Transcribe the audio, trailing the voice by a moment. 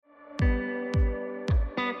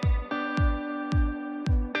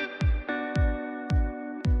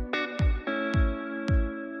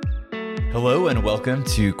Hello and welcome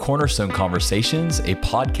to Cornerstone Conversations, a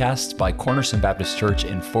podcast by Cornerstone Baptist Church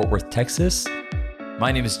in Fort Worth, Texas.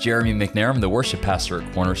 My name is Jeremy McNair. I'm the worship pastor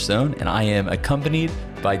at Cornerstone, and I am accompanied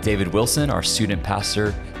by David Wilson, our student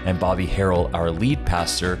pastor, and Bobby Harrell, our lead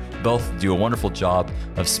pastor. Both do a wonderful job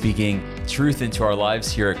of speaking truth into our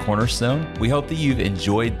lives here at Cornerstone. We hope that you've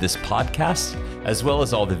enjoyed this podcast, as well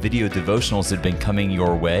as all the video devotionals that have been coming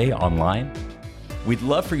your way online. We'd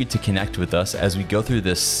love for you to connect with us as we go through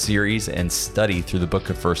this series and study through the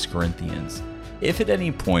book of 1 Corinthians. If at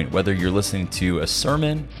any point, whether you're listening to a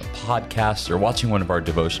sermon, a podcast, or watching one of our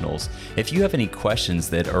devotionals, if you have any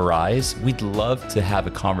questions that arise, we'd love to have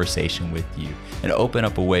a conversation with you and open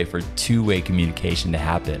up a way for two-way communication to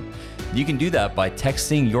happen. You can do that by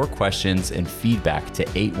texting your questions and feedback to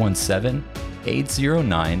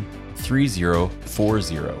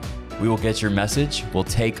 817-809-3040. We will get your message. We'll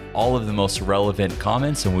take all of the most relevant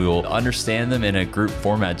comments and we will understand them in a group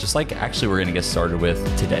format, just like actually we're going to get started with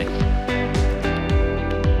today.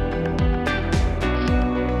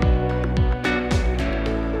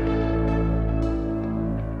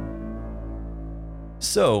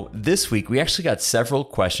 So this week, we actually got several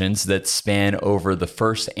questions that span over the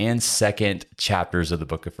first and second chapters of the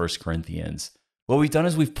book of 1 Corinthians. What we've done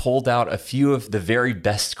is we've pulled out a few of the very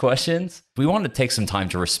best questions. We want to take some time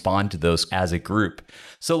to respond to those as a group.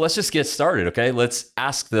 So let's just get started, okay? Let's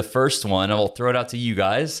ask the first one. I'll throw it out to you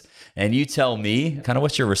guys, and you tell me kind of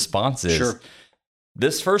what your response is. Sure.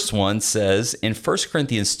 This first one says, in 1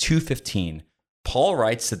 Corinthians 2:15, Paul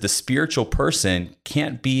writes that the spiritual person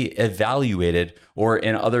can't be evaluated, or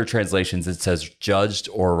in other translations, it says judged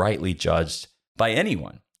or rightly judged by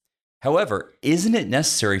anyone. However, isn't it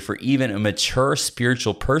necessary for even a mature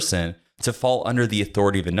spiritual person to fall under the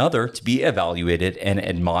authority of another to be evaluated and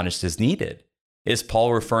admonished as needed? Is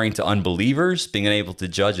Paul referring to unbelievers being unable to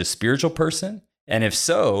judge a spiritual person? And if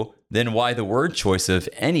so, then why the word choice of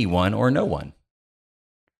anyone or no one?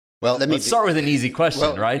 Well, let's start with an easy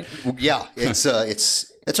question, right? Yeah, it's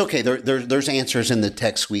okay. There's answers in the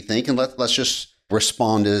text, we think, and let's just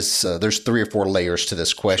respond as there's 3 or 4 layers to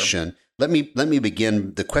this question. Sure. Let me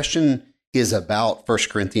begin. The question is about 1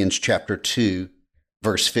 Corinthians chapter 2,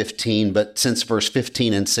 verse 15, but since verse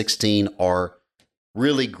 15 and 16 are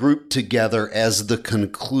really grouped together as the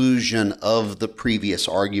conclusion of the previous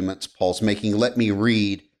arguments Paul's making, let me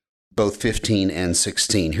read both 15 and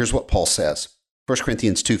 16. Here's what Paul says. 1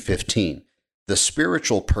 Corinthians 2:15. The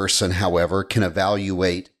spiritual person, however, can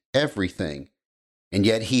evaluate everything, and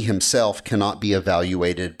yet he himself cannot be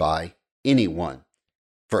evaluated by anyone.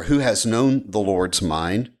 For who has known the Lord's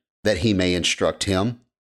mind that he may instruct him?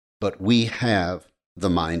 But we have the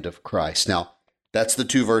mind of Christ. Now, that's the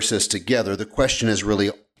 2 verses together. The question is really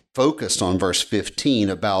focused on verse 15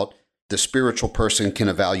 about the spiritual person can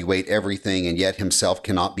evaluate everything and yet himself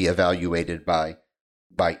cannot be evaluated by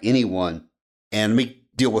anyone. And let me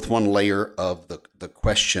deal with one layer of the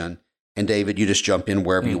question. And David, you just jump in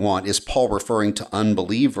wherever you want. Is Paul referring to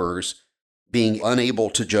unbelievers being unable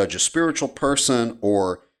to judge a spiritual person,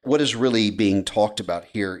 or what is really being talked about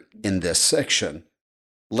here in this section?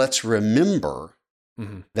 Let's remember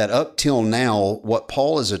that up till now, what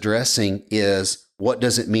Paul is addressing is what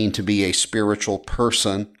does it mean to be a spiritual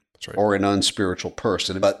person or an unspiritual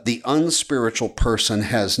person. But the unspiritual person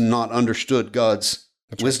has not understood God's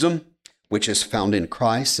wisdom, which is found in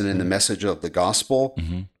Christ and in the message of the gospel,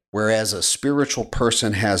 whereas a spiritual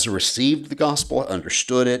person has received the gospel,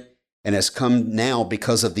 understood it, and has come now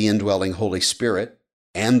because of the indwelling Holy Spirit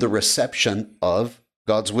and the reception of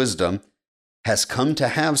God's wisdom, has come to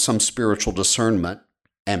have some spiritual discernment.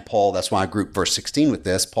 And Paul, that's why I grouped verse 16 with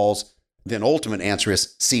this, Paul's then ultimate answer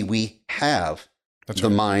is, see, we have the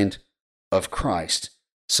mind of Christ.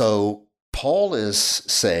 So Paul is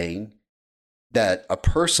saying that a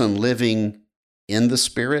person living in the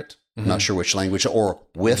Spirit, I'm not sure which language, or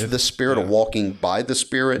with the Spirit, or walking by the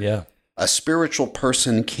Spirit, a spiritual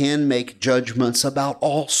person can make judgments about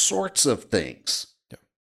all sorts of things. Yeah.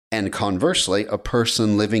 And conversely, a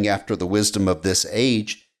person living after the wisdom of this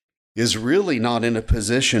age is really not in a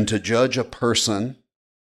position to judge a person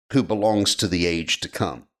who belongs to the age to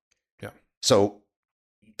come. Yeah. So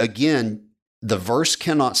again, the verse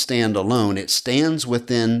cannot stand alone. It stands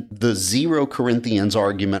within the 0 Corinthians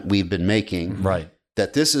argument we've been making. Right.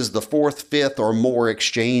 That this is the 4th, 5th, or more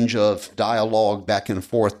exchange of dialogue back and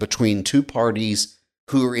forth between 2 parties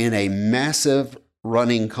who are in a massive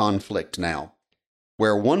running conflict now,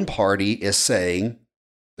 where one party is saying,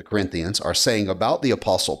 the Corinthians are saying about the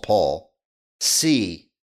Apostle Paul, see,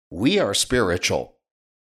 we are spiritual.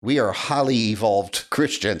 We are highly evolved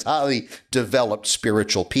Christians, highly developed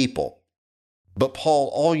spiritual people. But Paul,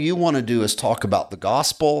 all you want to do is talk about the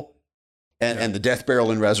gospel and the death,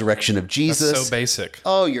 burial, and resurrection of Jesus. That's so basic.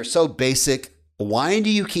 Oh, you're so basic. Why do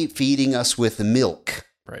you keep feeding us with milk?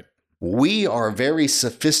 Right. We are very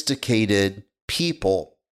sophisticated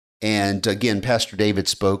people. And again, Pastor David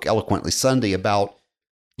spoke eloquently Sunday about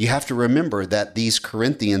you have to remember that these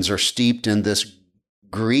Corinthians are steeped in this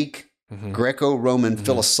Greek, Greco-Roman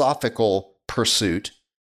philosophical pursuit.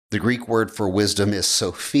 The Greek word for wisdom is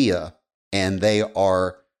Sophia, and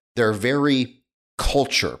their very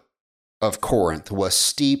culture of Corinth was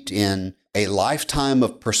steeped in a lifetime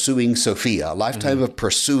of pursuing Sophia, a lifetime of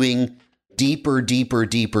pursuing deeper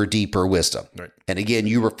wisdom. Right. And again,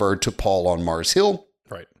 you referred to Paul on Mars Hill.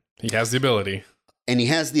 Right. He has the ability. And he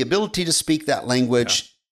has the ability to speak that language.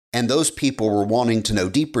 Yeah. And those people were wanting to know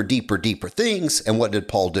deeper things. And what did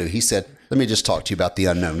Paul do? He said, let me just talk to you about the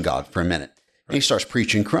unknown God for a minute. Right. And he starts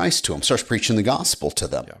preaching Christ to them, starts preaching the gospel to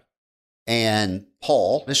them. Yeah. And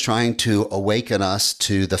Paul is trying to awaken us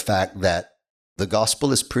to the fact that the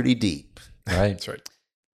gospel is pretty deep. Right. That's right.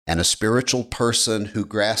 And a spiritual person who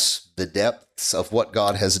grasps the depths of what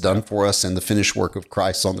God has done for us in the finished work of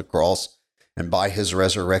Christ on the cross and by his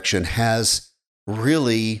resurrection has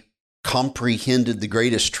really comprehended the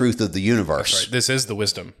greatest truth of the universe. That's right. This is the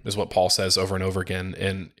wisdom, is what Paul says over and over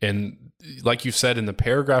again. And like you said, in the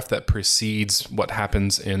paragraph that precedes what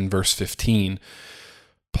happens in verse 15,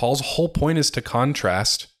 Paul's whole point is to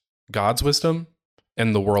contrast God's wisdom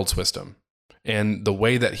and the world's wisdom. And the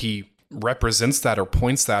way that he represents that or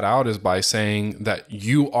points that out is by saying that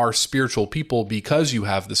you are spiritual people because you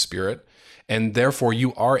have the Spirit, and therefore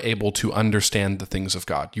you are able to understand the things of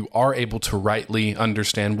God. You are able to rightly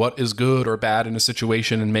understand what is good or bad in a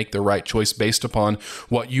situation and make the right choice based upon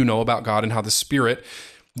what you know about God and how the Spirit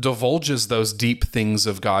divulges those deep things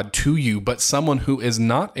of God to you. But someone who is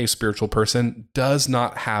not a spiritual person does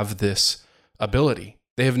not have this ability.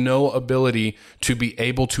 They have no ability to be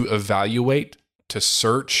able to evaluate, to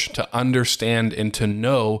search, to understand, and to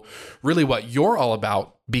know really what you're all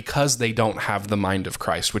about because they don't have the mind of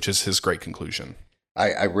Christ, which is his great conclusion.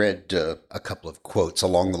 I read a couple of quotes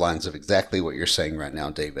along the lines of exactly what you're saying right now,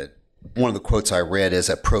 David. One of the quotes I read is,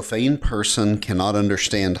 a profane person cannot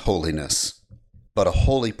understand holiness, but a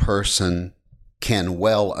holy person can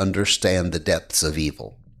well understand the depths of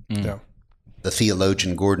evil. Yeah. The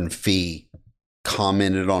theologian Gordon Fee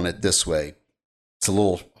commented on it this way. It's a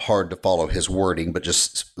little hard to follow his wording, but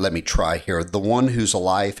just let me try here. The one whose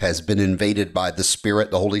life has been invaded by the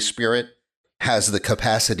Spirit, the Holy Spirit, has the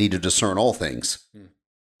capacity to discern all things,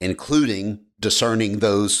 including discerning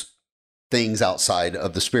those things outside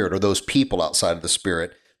of the Spirit or those people outside of the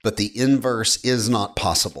Spirit. But the inverse is not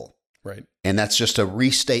possible. Right. And that's just a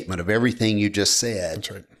restatement of everything you just said.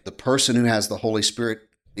 That's right. The person who has the Holy Spirit,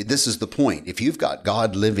 this is the point. If you've got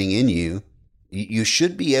God living in you, you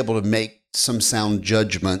should be able to make some sound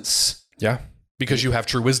judgments. Yeah. Because you have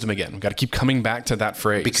true wisdom again. We've got to keep coming back to that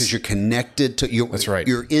phrase. Because you're connected to you. That's right.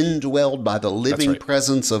 You're indwelled by the living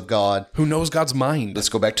presence of God. Who knows God's mind. Let's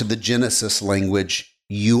go back to the Genesis language.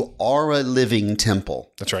 You are a living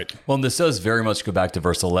temple. That's right. Well, and this does very much go back to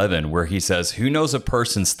verse 11, where he says, who knows a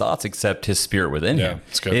person's thoughts except his spirit within him?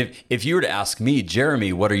 It's good. If you were to ask me,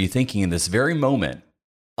 Jeremy, what are you thinking in this very moment?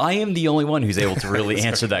 I am the only one who's able to really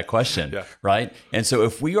answer that question, right? And so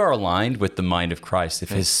if we are aligned with the mind of Christ, if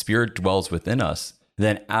his Spirit dwells within us,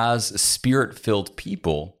 then as Spirit-filled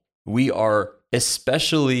people, we are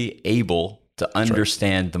especially able to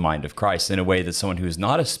understand the mind of Christ in a way that someone who is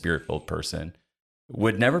not a Spirit-filled person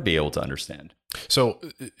would never be able to understand. So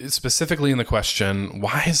specifically in the question,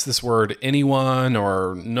 why is this word anyone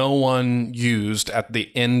or no one used at the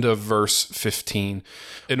end of verse 15?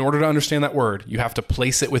 In order to understand that word, you have to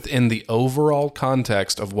place it within the overall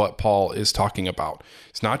context of what Paul is talking about.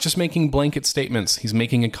 He's not just making blanket statements. He's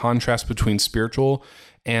making a contrast between spiritual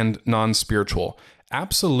and non-spiritual.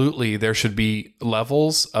 Absolutely, there should be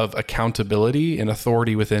levels of accountability and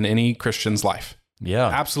authority within any Christian's life. Yeah,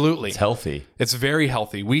 absolutely. It's healthy. It's very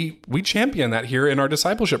healthy. We champion that here in our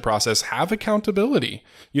discipleship process. Have accountability.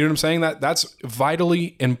 You know what I'm saying? That's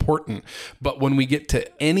vitally important. But when we get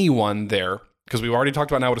to anyone there, because we've already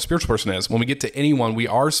talked about now what a spiritual person is, when we get to anyone, we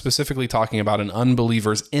are specifically talking about an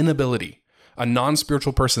unbeliever's inability, a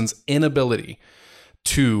non-spiritual person's inability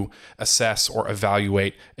to assess or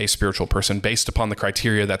evaluate a spiritual person based upon the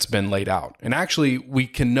criteria that's been laid out. And actually, we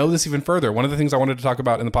can know this even further. One of the things I wanted to talk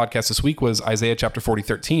about in the podcast this week was Isaiah chapter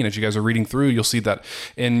 40:13. As you guys are reading through, you'll see that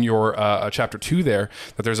in your chapter 2 there,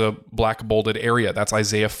 that there's a black bolded area. That's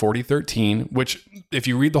Isaiah 40:13, which if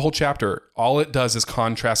you read the whole chapter, all it does is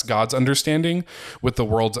contrast God's understanding with the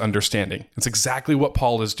world's understanding. It's exactly what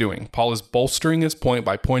Paul is doing. Paul is bolstering his point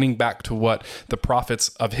by pointing back to what the prophets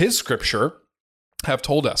of his scripture have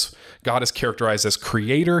told us. God is characterized as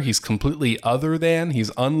creator. He's completely other than,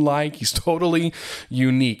 he's unlike, he's totally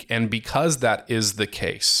unique. And because that is the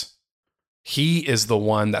case, he is the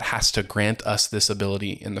one that has to grant us this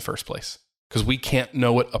ability in the first place, because we can't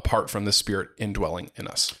know it apart from the Spirit indwelling in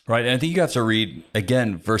us. Right. And I think you have to read,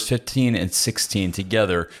 again, verse 15 and 16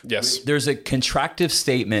 together. Yes. There's a contractive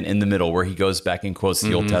statement in the middle where he goes back and quotes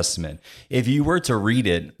the Old Testament. If you were to read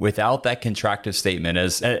it without that contractive statement,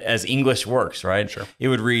 as English works, right? Sure. It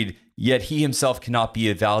would read, yet he himself cannot be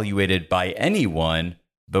evaluated by anyone,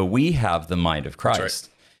 but we have the mind of Christ. That's right.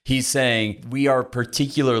 He's saying we are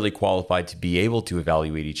particularly qualified to be able to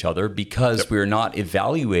evaluate each other because we are not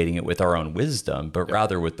evaluating it with our own wisdom, but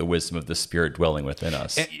rather with the wisdom of the Spirit dwelling within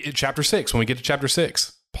us. In chapter 6, when we get to chapter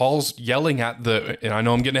 6, Paul's yelling at and I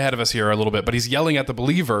know I'm getting ahead of us here a little bit, but he's yelling at the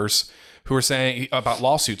believers who are saying about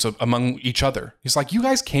lawsuits among each other. He's like, you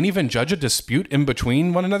guys can't even judge a dispute in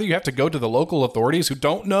between one another. You have to go to the local authorities who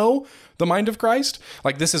don't know the mind of Christ.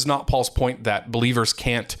 Like, this is not Paul's point that believers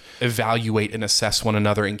can't evaluate and assess one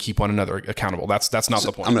another and keep one another accountable. That's not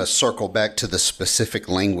the point. I'm going to circle back to the specific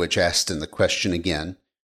language asked in the question again.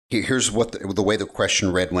 Here's what the way the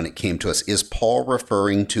question read when it came to us. Is Paul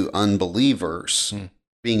referring to unbelievers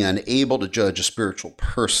being unable to judge a spiritual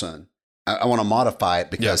person? I want to modify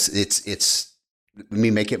it because it's let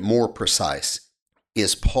me make it more precise.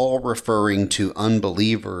 Is Paul referring to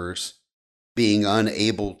unbelievers being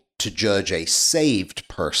unable to judge a saved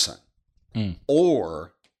person?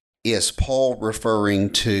 Or is Paul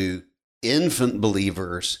referring to infant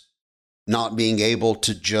believers not being able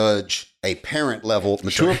to judge a parent level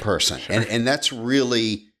mature person? And that's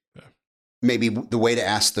really maybe the way to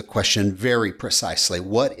ask the question very precisely.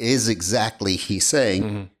 What is exactly he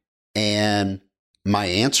saying? And my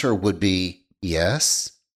answer would be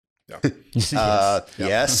yes.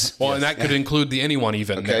 Yes. Well, and that could include the anyone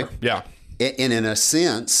even there. Yeah. And in a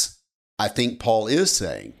sense, I think Paul is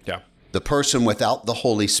saying the person without the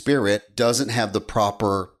Holy Spirit doesn't have the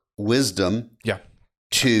proper wisdom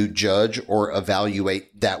to judge or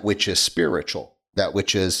evaluate that which is spiritual, that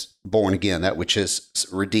which is born again, that which is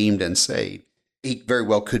redeemed and saved. He very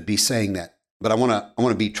well could be saying that. But I want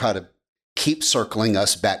to try to keep circling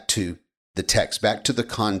us back to the text, back to the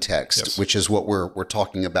context, which is what we're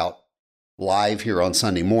talking about live here on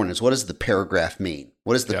Sunday mornings. What does the paragraph mean?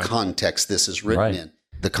 What is the context this is written in?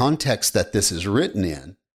 The context that this is written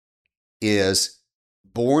in is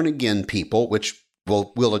born again people, which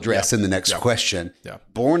we'll address in the next question.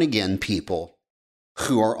 Born again people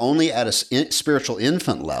who are only at a spiritual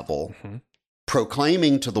infant level,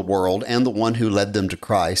 proclaiming to the world and the one who led them to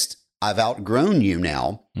Christ, I've outgrown you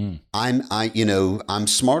now. I'm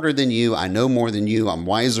smarter than you. I know more than you. I'm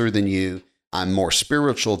wiser than you. I'm more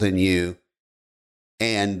spiritual than you.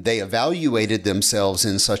 And they evaluated themselves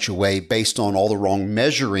in such a way based on all the wrong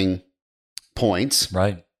measuring points,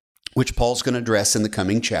 which Paul's going to address in the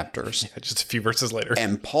coming chapters. Just a few verses later.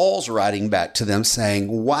 And Paul's writing back to them saying,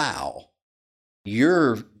 wow,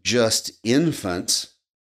 you're just infants,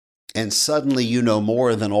 and suddenly you know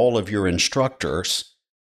more than all of your instructors.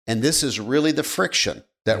 And this is really the friction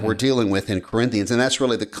that we're dealing with in Corinthians. And that's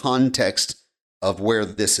really the context of where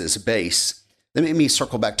this is based. Let me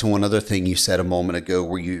circle back to one other thing you said a moment ago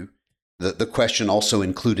where the question also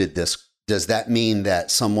included this. Does that mean that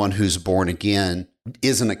someone who's born again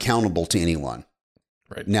isn't accountable to anyone?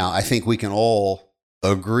 Right. Now, I think we can all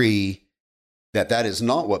agree that that is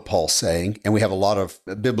not what Paul's saying. And we have a lot of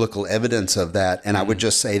biblical evidence of that. And I would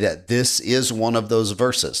just say that this is one of those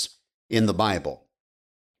verses in the Bible.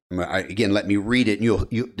 Again, let me read it. And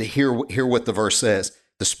you'll hear what the verse says.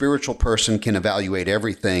 The spiritual person can evaluate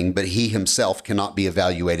everything, but he himself cannot be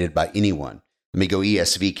evaluated by anyone. Let me go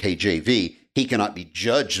ESV, KJV. He cannot be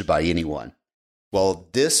judged by anyone. Well,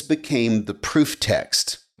 this became the proof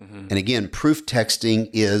text. And again, proof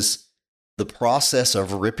texting is the process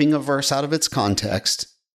of ripping a verse out of its context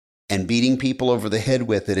and beating people over the head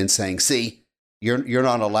with it and saying, see, you're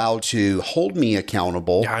not allowed to hold me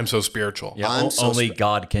accountable. Yeah, I'm so spiritual. Yeah, only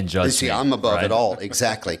God can judge See, me. I'm above it all.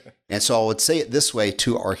 Exactly. And so I would say it this way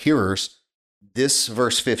to our hearers. This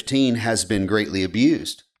verse 15 has been greatly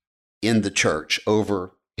abused in the church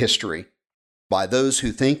over history by those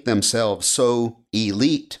who think themselves so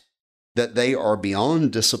elite that they are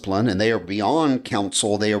beyond discipline and they are beyond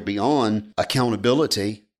counsel. They are beyond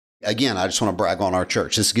accountability. Again, I just want to brag on our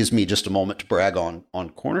church. This gives me just a moment to brag on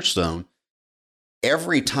Cornerstone.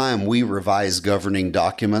 Every time we revise governing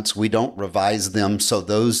documents, we don't revise them so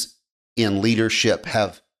those in leadership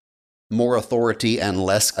have more authority and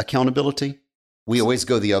less accountability. We always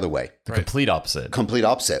go the other way. The complete opposite. Complete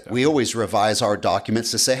opposite. We always revise our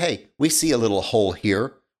documents to say, hey, we see a little hole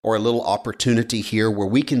here. or a little opportunity here where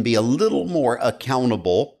we can be a little more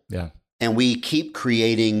accountable. Yeah. And we keep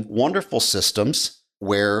creating wonderful systems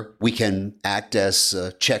where we can act as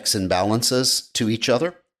checks and balances to each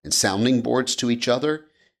other and sounding boards to each other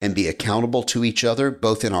and be accountable to each other,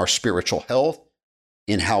 both in our spiritual health,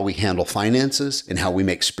 in how we handle finances, in how we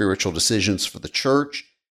make spiritual decisions for the church,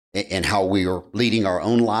 and how we are leading our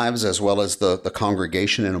own lives as well as the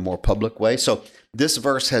congregation in a more public way. So this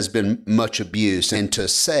verse has been much abused. And to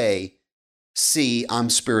say, see, I'm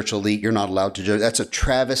spiritual elite, you're not allowed to judge, that's a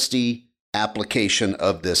travesty application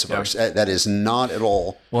of this verse. That is not at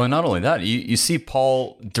all. Well, and not only that, you see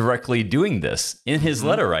Paul directly doing this in his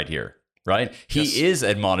letter right here, right? He is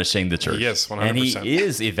admonishing the church. Yes, 100%. And he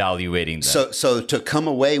is evaluating them. So to come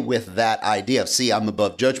away with that idea of, see, I'm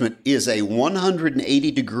above judgment is a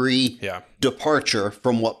 180 degree departure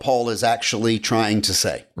from what Paul is actually trying to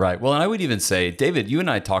say. Right. Well, and I would even say, David, you and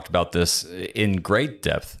I talked about this in great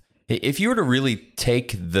depth. If you were to really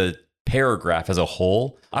take the paragraph as a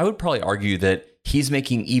whole, I would probably argue that he's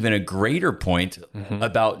making even a greater point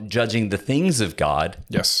about judging the things of God.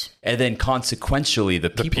 Yes. And then consequentially the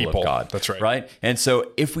people of God. That's right. Right. And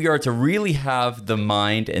so if we are to really have the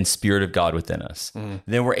mind and spirit of God within us,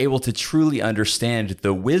 then we're able to truly understand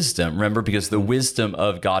the wisdom. Remember, because the wisdom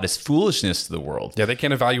of God is foolishness to the world. Yeah, they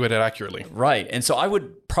can't evaluate it accurately. Right. And so I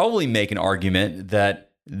would probably make an argument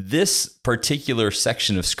that this particular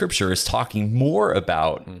section of scripture is talking more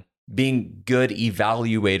about being good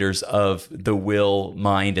evaluators of the will,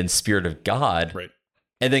 mind, and spirit of God. Right.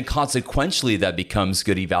 And then consequentially, that becomes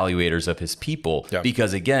good evaluators of his people. Yeah.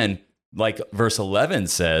 Because again, like verse 11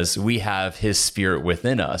 says, we have his spirit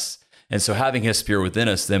within us. And so having his spirit within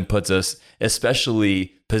us then puts us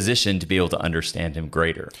especially positioned to be able to understand him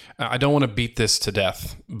greater. I don't want to beat this to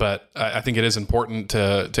death, but I think it is important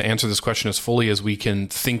to answer this question as fully as we can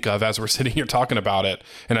think of as we're sitting here talking about it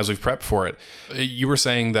and as we've prepped for it. You were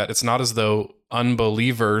saying that it's not as though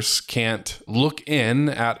unbelievers can't look in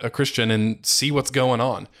at a Christian and see what's going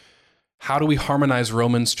on. How do we harmonize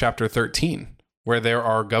Romans chapter 13, where there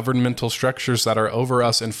are governmental structures that are over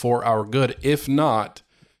us and for our good, if not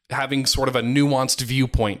having sort of a nuanced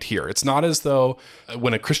viewpoint here? It's not as though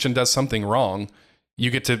when a Christian does something wrong,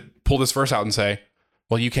 you get to pull this verse out and say,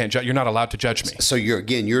 well, you can't you're not allowed to judge me. So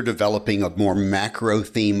you're developing a more macro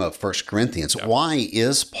theme of 1 Corinthians. Yeah. Why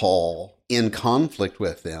is Paul in conflict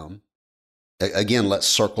with them? Again, let's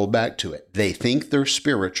circle back to it. They think they're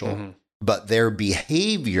spiritual, but their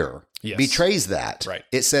behavior betrays that. Right.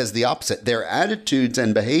 It says the opposite. Their attitudes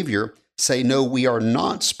and behavior say, no, we are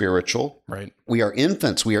not spiritual. Right. We are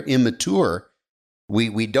infants. We are immature.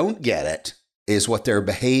 We don't get it, is what their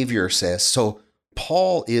behavior says. So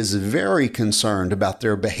Paul is very concerned about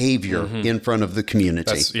their behavior in front of the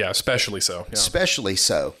community. Especially so. Yeah. Especially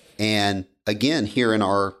so. And again, here in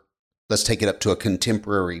let's take it up to a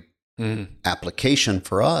contemporary application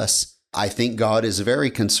for us. I think God is very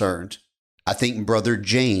concerned. I think Brother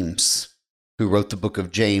James, who wrote the book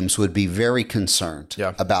of James, would be very concerned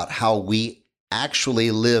about how we actually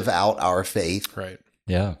live out our faith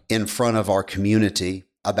in front of our community,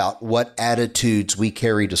 about what attitudes we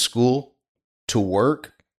carry to school, to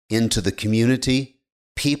work, into the community.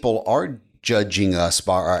 People are judging us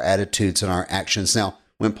by our attitudes and our actions. Now,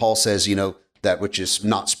 when Paul says, that which is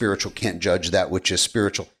not spiritual can't judge that which is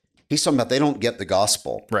spiritual, he's talking about they don't get the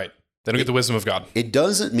gospel. Right. They don't get the wisdom of God. It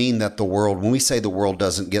doesn't mean that when we say the world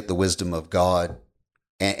doesn't get the wisdom of God,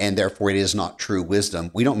 and therefore it is not true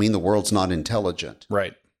wisdom, we don't mean the world's not intelligent.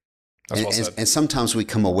 Right. That's well said. And sometimes we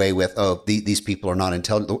come away with, these people are not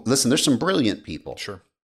intelligent. Listen, there's some brilliant people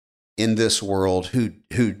in this world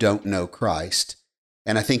who don't know Christ.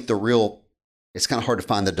 And I think it's kind of hard to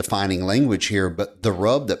find the defining language here, but the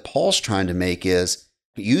rub that Paul's trying to make is,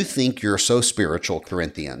 you think you're so spiritual,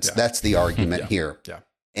 Corinthians. Yeah. That's the argument here. Yeah.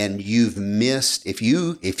 And you've missed, if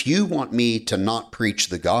you want me to not preach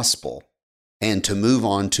the gospel and to move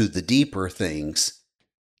on to the deeper things,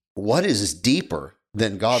 what is deeper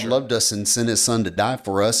than God loved us and sent his son to die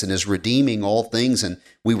for us and is redeeming all things, and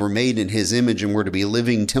we were made in his image and we're to be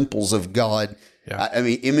living temples of God. Yeah. I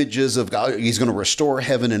mean, images of God. He's going to restore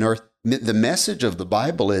heaven and earth. The message of the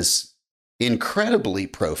Bible is incredibly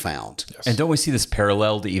profound. Yes. And don't we see this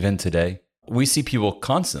paralleled even today? We see people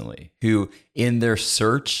constantly who, in their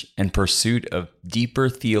search and pursuit of deeper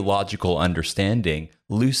theological understanding,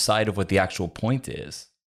 lose sight of what the actual point is,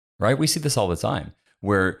 right? We see this all the time,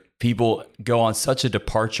 where people go on such a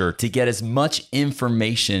departure to get as much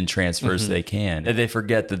information transfer as they can, that they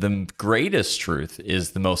forget that the greatest truth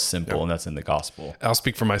is the most simple, and that's in the gospel. I'll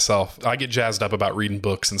speak for myself. I get jazzed up about reading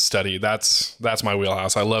books and study. That's my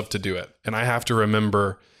wheelhouse. I love to do it. And I have to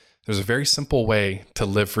remember There's a very simple way to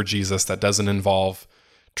live for Jesus that doesn't involve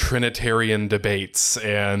Trinitarian debates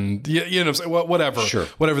and whatever, Sure.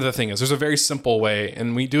 whatever the thing is. There's a very simple way,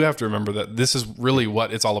 and we do have to remember that this is really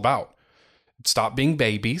what it's all about. Stop being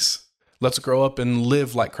babies. Let's grow up and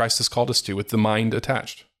live like Christ has called us to, with the mind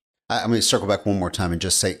attached. I'm going to circle back one more time and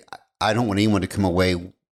just say, I don't want anyone to come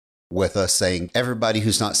away with us saying everybody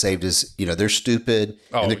who's not saved is, they're stupid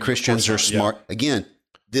and the Christians are smart. Yeah. Again,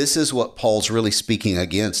 this is what Paul's really speaking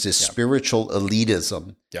against, is spiritual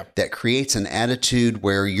elitism that creates an attitude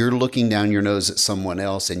where you're looking down your nose at someone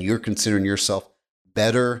else and you're considering yourself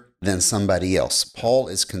better than somebody else. Paul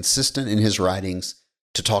is consistent in his writings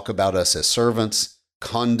to talk about us as servants,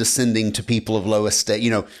 condescending to people of low estate.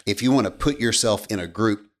 If you want to put yourself in a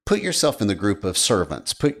group, put yourself in the group of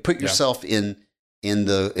servants. Put yourself in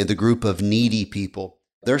the group of needy people.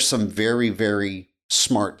 There's some very, very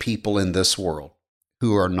smart people in this world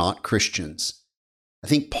who are not Christians. I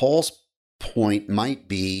think Paul's point might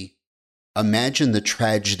be, imagine the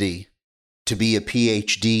tragedy to be a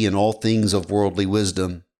PhD in all things of worldly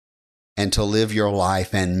wisdom and to live your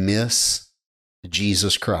life and miss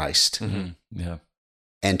Jesus Christ. Mm-hmm. Yeah.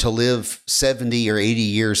 And to live 70 or 80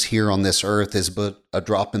 years here on this earth is but a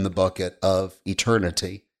drop in the bucket of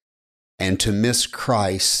eternity. And to miss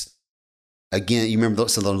Christ, again, you remember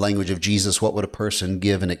the language of Jesus, what would a person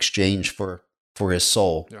give in exchange for his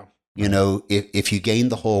soul? Yeah. If you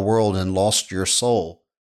gained the whole world and lost your soul,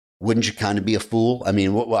 wouldn't you kind of be a fool? I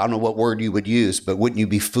mean, I don't know what word you would use, but wouldn't you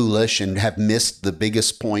be foolish and have missed the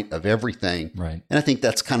biggest point of everything? Right. And I think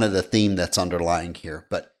that's kind of the theme that's underlying here.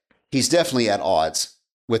 But he's definitely at odds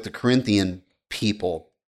with the Corinthian people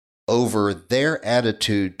over their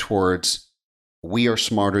attitude towards, we are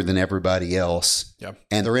smarter than everybody else. Yeah.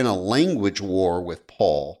 And they're in a language war with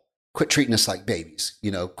Paul. Quit treating us like babies,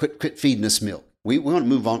 quit feeding us milk. We want to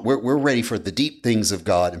move on. We're ready for the deep things of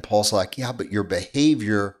God. And Paul's like, yeah, but your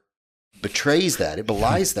behavior betrays that. It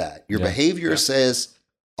belies that. Your behavior says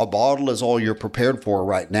a bottle is all you're prepared for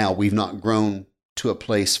right now. We've not grown to a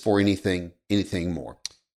place for anything more.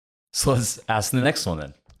 So let's ask the next one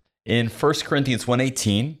then. In 1 Corinthians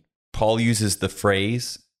 1:18, Paul uses the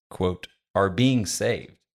phrase, quote, are being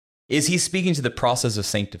saved. Is he speaking to the process of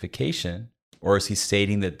sanctification, or is he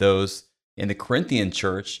stating that those in the Corinthian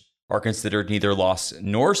church are considered neither lost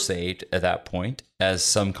nor saved at that point, as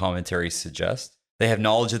some commentaries suggest? They have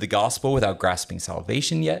knowledge of the gospel without grasping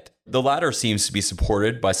salvation yet. The latter seems to be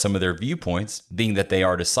supported by some of their viewpoints, being that they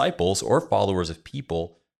are disciples or followers of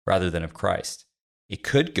people rather than of Christ. It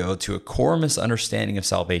could go to a core misunderstanding of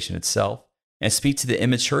salvation itself and speak to the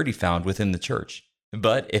immaturity found within the church.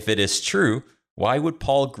 But if it is true, why would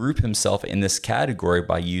Paul group himself in this category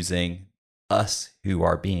by using us who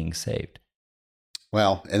are being saved?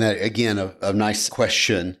 Well, and that, again, a nice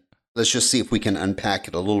question. Let's just see if we can unpack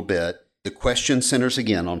it a little bit. The question centers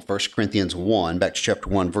again on 1 Corinthians 1, back to chapter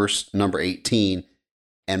 1, verse number 18,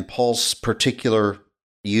 and Paul's particular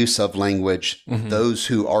use of language, those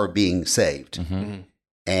who are being saved. Mm-hmm.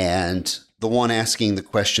 And the one asking the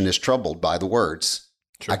question is troubled by the words.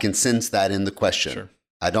 Sure. I can sense that in the question. Sure.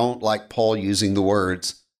 I don't like Paul using the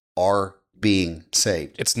words are being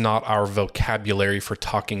saved. It's not our vocabulary for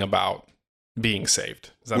talking about being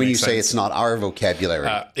saved. Does that when make you sense? Say it's not our vocabulary.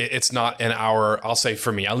 It's not in our, I'll say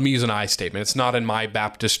for me, let me use an I statement. It's not in my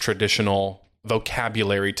Baptist traditional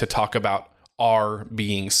vocabulary to talk about our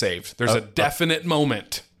being saved. There's a definite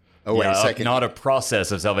moment. Oh, wait a second. Not a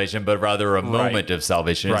process of salvation, but rather a moment of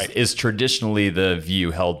salvation is traditionally the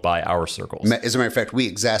view held by our circles. As a matter of fact, we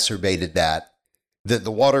exacerbated that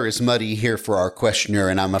the water is muddy here for our questioner,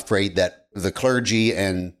 and I'm afraid that the clergy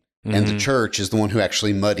and the church is the one who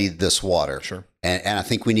actually muddied this water. Sure. And I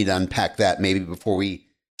think we need to unpack that maybe before we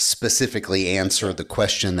specifically answer the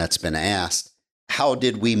question that's been asked. How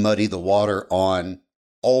did we muddy the water on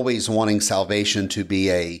always wanting salvation to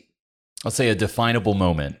be I'll say a definable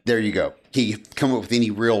moment. There you go. Can you come up with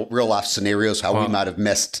any real life scenarios how we might have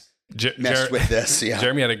messed with this? Yeah.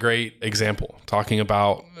 Jeremy had a great example talking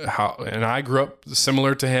about how, and I grew up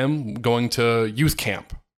similar to him, going to youth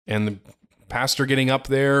camp and the pastor getting up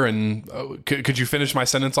there and could you finish my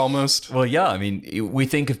sentence almost? Well, yeah. I mean, we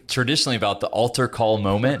think traditionally about the altar call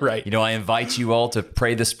moment. Right. I invite you all to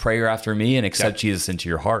pray this prayer after me and accept Jesus into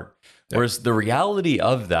your heart. Whereas the reality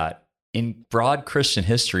of that in broad Christian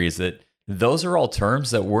history is that those are all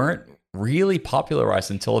terms that weren't really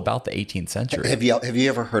popularized until about the 18th century. Have you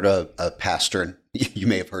ever heard a pastor, and you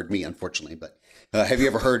may have heard me, unfortunately, but have you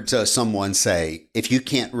ever heard someone say, if you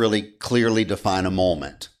can't really clearly define a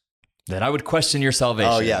moment, then I would question your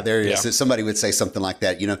salvation. Oh, yeah, there it is. Somebody would say something like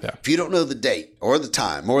that. If you don't know the date or the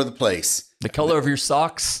time or the place, The color of your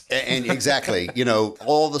socks. And exactly,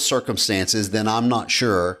 all the circumstances, then I'm not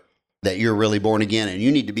sure that you're really born again, and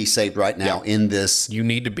you need to be saved right now in this. You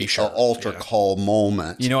need to be sure. Altar call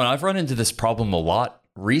moment. And I've run into this problem a lot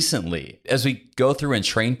recently. As we go through and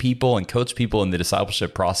train people and coach people in the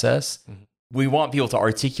discipleship process, we want people to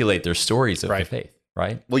articulate their stories of their faith,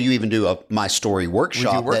 right? Well, you even do a My Story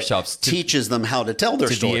workshop. We do workshops that teaches them how to tell their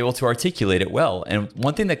story. To be able to articulate it well. And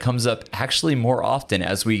one thing that comes up actually more often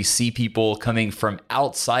as we see people coming from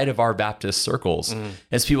outside of our Baptist circles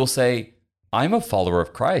is people say, I'm a follower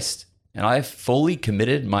of Christ and I've fully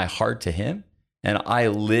committed my heart to him and I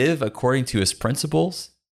live according to his principles,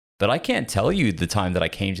 but I can't tell you the time that I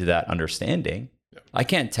came to that understanding. I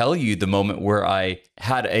can't tell you the moment where I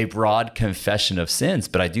had a broad confession of sins,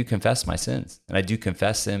 but I do confess my sins and I do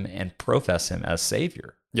confess him and profess him as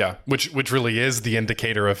Savior. Yeah, which really is the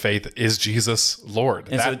indicator of faith, is Jesus Lord.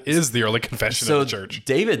 And that is the early confession of the church.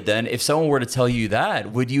 David, then, if someone were to tell you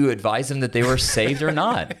that, would you advise them that they were saved or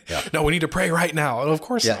not? No, we need to pray right now. Of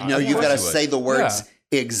course not. No, you've got to say the words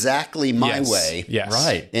exactly my way. Yes.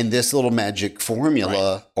 Right. In this little magic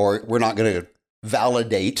formula, or we're not going to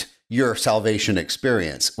validate your salvation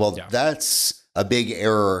experience. Well, that's a big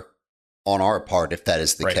error on our part if that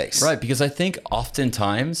is the case. Right, because I think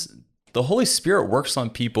oftentimes the Holy Spirit works on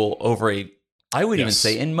people over I would even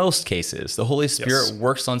say in most cases, the Holy Spirit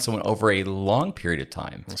works on someone over a long period of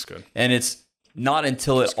time. That's good. And it's not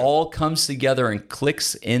until it all comes together and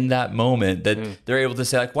clicks in that moment that they're able to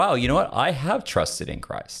say like, wow, you know what? I have trusted in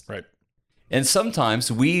Christ. Right. And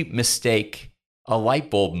sometimes we mistake a light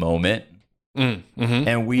bulb moment and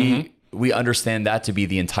we understand that to be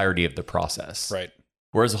the entirety of the process. Right.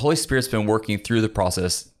 Whereas the Holy Spirit's been working through the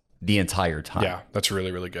process the entire time. Yeah, that's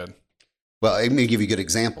really, really good. Well, I'm going to give you a good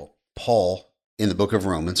example. Paul, in the book of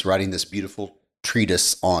Romans, writing this beautiful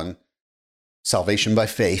treatise on salvation by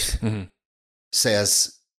faith,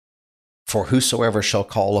 says, for whosoever shall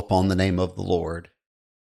call upon the name of the Lord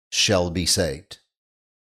shall be saved.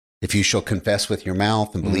 If you shall confess with your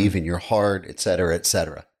mouth and believe in your heart, etc.,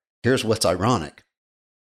 etc. Here's what's ironic.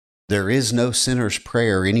 There is no sinner's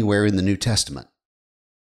prayer anywhere in the New Testament.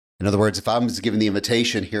 In other words, if I was given the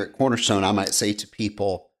invitation here at Cornerstone, I might say to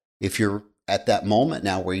people, if you're at that moment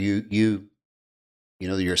now where you're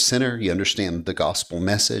a sinner, you understand the gospel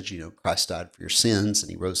message, Christ died for your sins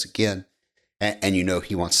and he rose again, and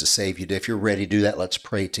he wants to save you. If you're ready to do that, let's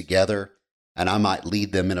pray together. And I might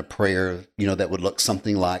lead them in a prayer, that would look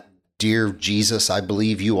something like, Dear Jesus, I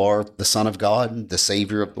believe you are the Son of God, the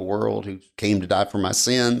Savior of the world who came to die for my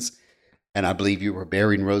sins. And I believe you were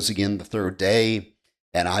buried and rose again the third day.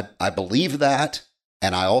 And I believe that.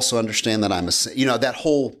 And I also understand that I'm that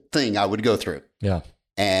whole thing I would go through. Yeah.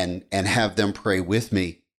 And have them pray with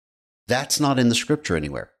me. That's not in the scripture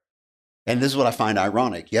anywhere. And this is what I find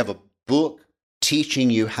ironic. You have a book teaching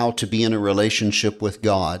you how to be in a relationship with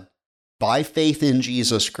God by faith in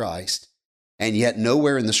Jesus Christ. And yet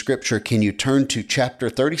nowhere in the scripture can you turn to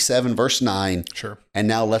chapter 37, verse 9. Sure. And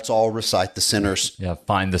now let's all recite the sinner's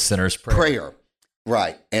find the sinner's prayer.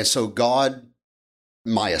 Right. And so God,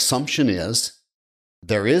 my assumption is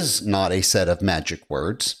there is not a set of magic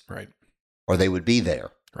words. Right. Or they would be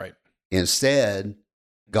there. Right. Instead,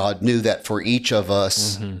 God knew that for each of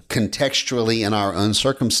us, contextually in our own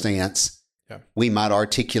circumstance, we might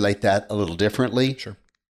articulate that a little differently. Sure.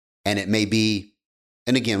 And it may be,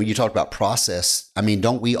 and again, when you talk about process,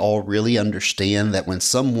 don't we all really understand that when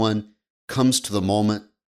someone comes to the moment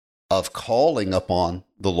of calling upon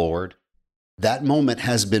the Lord, that moment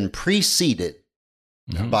has been preceded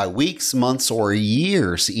by weeks, months, or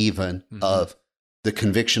years even of the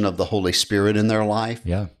conviction of the Holy Spirit in their life,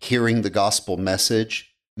 hearing the gospel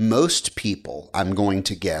message. Most people, I'm going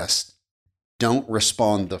to guess, don't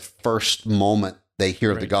respond the first moment they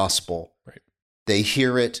hear the gospel. Right. They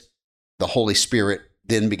hear it, the Holy Spirit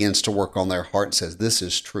then begins to work on their heart and says, this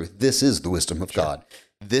is truth. This is the wisdom of God.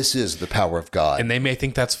 This is the power of God. And they may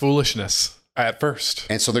think that's foolishness at first.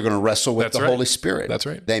 And so they're going to wrestle with the Holy Spirit. That's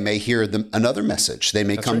right. They may hear another message. They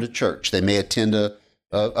may come to church. They may attend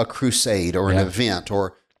a crusade or an event,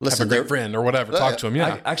 or listen have a great friend or whatever. Talk to them.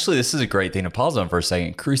 Yeah. Actually, this is a great thing to pause on for a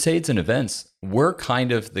second. Crusades and events were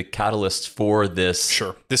kind of the catalyst for this.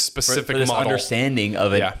 Sure. This specific for this model. Understanding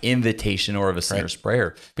of an invitation or of a sinner's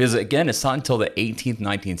prayer. Because again, it's not until the 18th,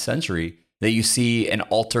 19th century that you see an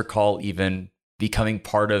altar call even becoming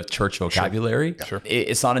part of church vocabulary. Sure.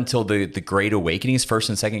 It's not until the Great Awakenings, first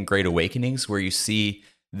and second Great Awakenings, where you see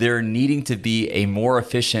there needing to be a more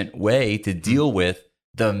efficient way to deal with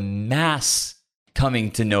the mass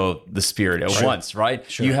coming to know the Spirit at once, right?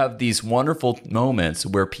 Sure. You have these wonderful moments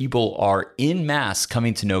where people are in mass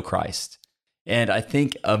coming to know Christ. And I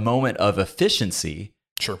think a moment of efficiency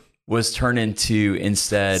Sure. was turned into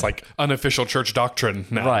instead. It's like unofficial church doctrine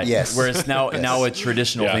now. Right. Yes. Whereas now a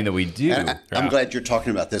traditional Yeah. thing that we do. And I'm glad you're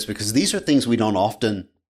talking about this because these are things we don't often,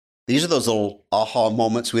 these are those little aha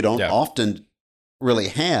moments we don't often really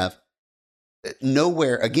have.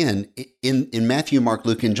 Nowhere, again, in Matthew, Mark,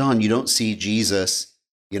 Luke, and John, you don't see Jesus,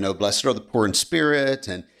 blessed are the poor in spirit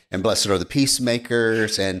and blessed are the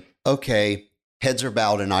peacemakers. And okay, heads are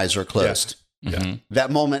bowed and eyes are closed. Mhm.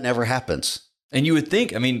 That moment never happens. And you would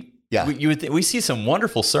think, Yeah. we see some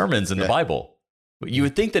wonderful sermons in the Bible. You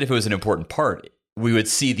would think that if it was an important part, we would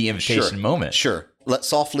see the invitation moment. Sure. Let's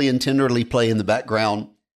softly and tenderly play in the background,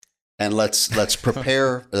 and let's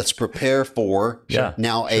prepare. Let's prepare for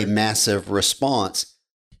now a massive response.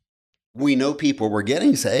 We know people were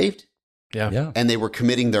getting saved, Yeah. and they were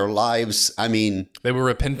committing their lives. I mean, They were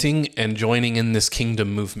repenting and joining in this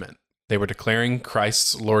kingdom movement. They were declaring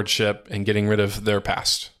Christ's lordship and getting rid of their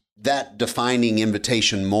past. that defining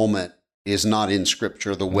invitation moment is not in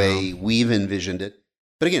Scripture the way we've envisioned it.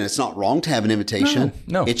 But again, it's not wrong to have an invitation.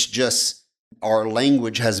 No. It's just our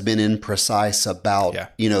language has been imprecise about,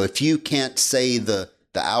 if you can't say the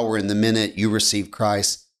hour and the minute you receive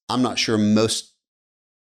Christ, I'm not sure most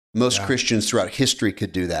Christians throughout history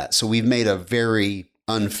could do that. So we've made a very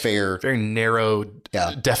unfair, Very narrow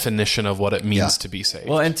definition of what it means to be saved.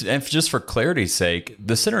 Well, and just for clarity's sake,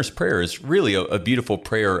 the sinner's prayer is really a beautiful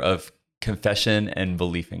prayer of confession and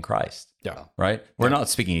belief in Christ. Yeah. Right? We're not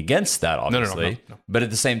speaking against that, obviously. No. But at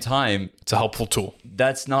the same time, It's a helpful tool.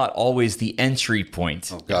 that's not always the entry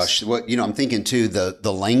point. oh gosh, I'm thinking too,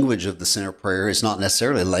 the language of the sinner prayer is not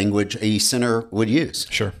necessarily language a sinner would use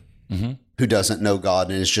Sure. who doesn't know God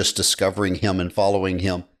and is just discovering Him and following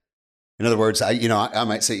Him. In other words, I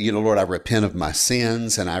might say, Lord, I repent of my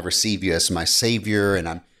sins and I receive you as my Savior and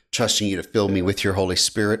I'm trusting you to fill me with your Holy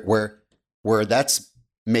Spirit, where that's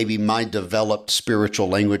maybe my developed spiritual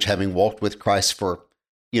language, having walked with Christ for,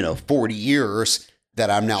 40 years,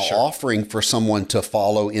 that I'm now offering for someone to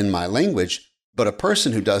follow in my language. But a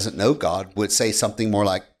person who doesn't know God would say something more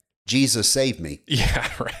like, Jesus, save me. Yeah,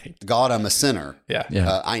 right. God, I'm a sinner.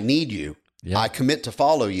 Yeah. I need you. Yeah. I commit to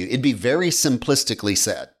follow you. It'd be very simplistically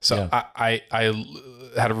said. So I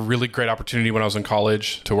had a really great opportunity when I was in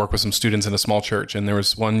college to work with some students in a small church. And there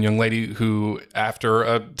was one young lady who, after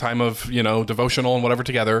a time of, devotional and whatever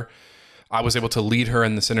together, I was able to lead her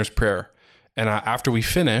in the sinner's prayer. And after we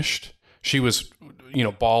finished, she was,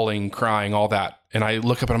 bawling, crying, all that. And I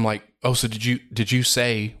look up and I'm like, oh, so did you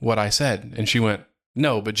say what I said? And she went,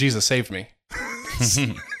 no, but Jesus saved me.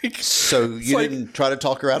 So you didn't try to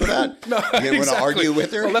talk her out of that? No, You didn't want to argue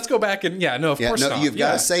with her? Well, let's go back and of course not. You've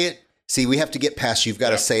got to say it. See, we have to get past, you've got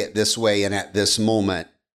to say it this way and at this moment.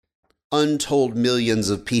 Untold millions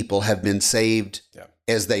of people have been saved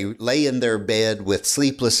as they lay in their bed with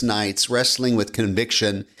sleepless nights, wrestling with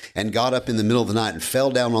conviction, and got up in the middle of the night and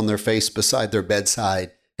fell down on their face beside their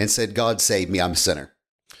bedside and said, God save me, I'm a sinner.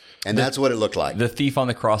 And that's what it looked like. The thief on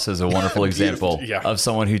the cross is a wonderful example of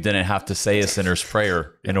someone who didn't have to say a sinner's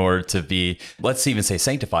prayer in order to be, let's even say,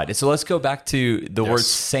 sanctified. So let's go back to the word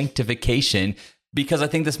sanctification, because I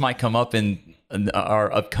think this might come up in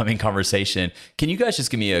our upcoming conversation. Can you guys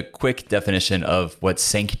just give me a quick definition of what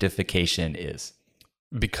sanctification is?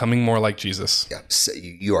 Becoming more like Jesus. Yeah. So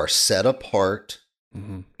you are set apart.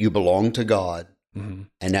 Mm-hmm. You belong to God. Mm-hmm.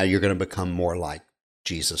 And now you're going to become more like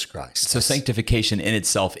Jesus Christ. So sanctification in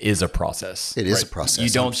itself is a process. It is a process. You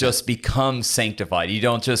don't just become sanctified. You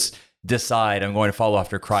don't just decide I'm going to follow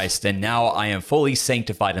after Christ and now I am fully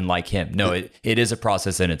sanctified and like Him. No, it is a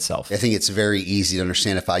process in itself. I think it's very easy to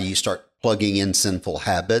understand if you start plugging in sinful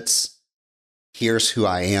habits. Here's who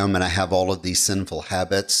I am, and I have all of these sinful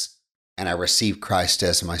habits, and I receive Christ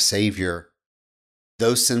as my Savior.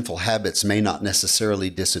 Those sinful habits may not necessarily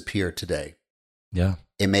disappear today. Yeah.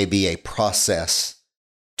 It may be a process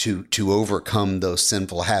to overcome those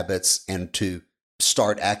sinful habits and to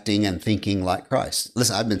start acting and thinking like Christ.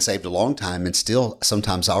 Listen, I've been saved a long time, and still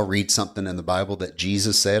sometimes I'll read something in the Bible that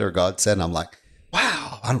Jesus said or God said, and I'm like,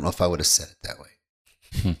 wow, I don't know if I would have said it that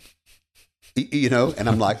way. And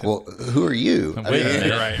I'm like, well, who are you?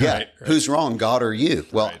 Right. Who's wrong, God or you?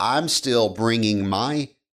 Well, I'm still bringing my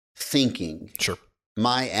thinking,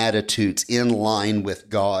 my attitudes in line with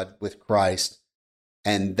God, with Christ.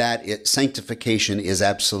 And sanctification is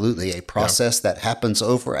absolutely a process that happens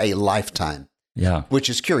over a lifetime. Yeah. Which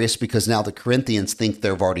is curious because now the Corinthians think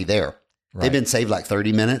they're already there. Right. They've been saved like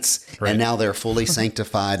 30 minutes, and now they're fully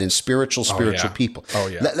sanctified and spiritual people. Oh,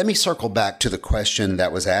 yeah. Let me circle back to the question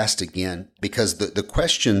that was asked again, because the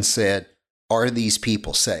question said, are these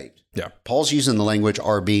people saved? Yeah. Paul's using the language,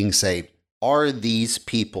 are being saved. Are these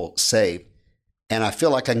people saved? And I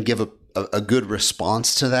feel like I can give a good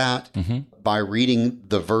response to that by reading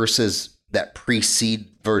the verses that precede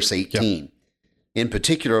verse 18. Yep. In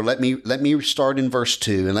particular, let me start in verse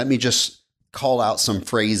 2, and let me just call out some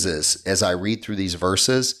phrases as I read through these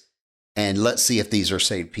verses, and let's see if these are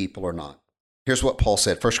saved people or not. Here's what Paul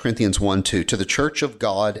said, 1 Corinthians 1:2, to the church of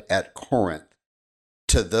God at Corinth,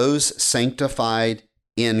 to those sanctified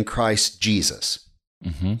in Christ Jesus.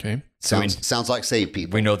 Okay. Sounds like saved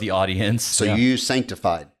people. We know the audience. So you use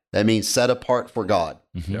sanctified. That means set apart for God.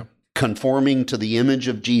 Yeah. Conforming to the image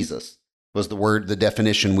of Jesus was the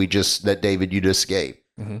definition that David, you just gave.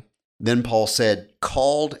 Then Paul said,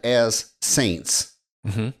 called as saints.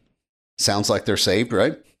 Sounds like they're saved,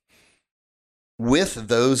 right? With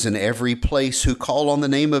those in every place who call on the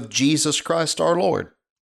name of Jesus Christ our Lord.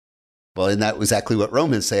 Well, and that was exactly what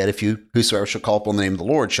Romans said. Whosoever shall call upon the name of the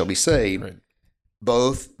Lord shall be saved. Right.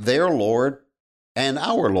 Both their Lord and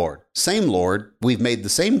our Lord. Same Lord. We've made the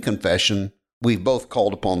same confession. We've both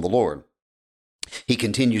called upon the Lord. He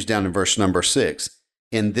continues down in verse number 6.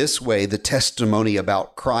 In this way, the testimony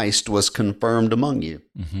about Christ was confirmed among you.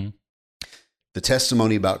 The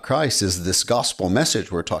testimony about Christ is this gospel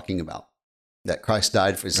message we're talking about. That Christ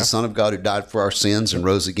died for, is the Son of God who died for our sins and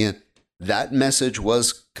rose again. That message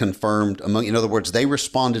was confirmed among, in other words, they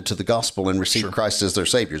responded to the gospel and received Christ as their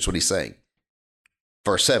Savior, is what he's saying.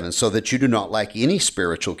 Verse 7, so that you do not lack any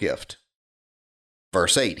spiritual gift.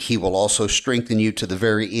 Verse 8, he will also strengthen you to the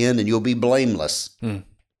very end, and you'll be blameless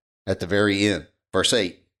at the very end. Verse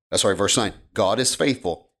 9, God is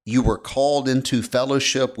faithful. You were called into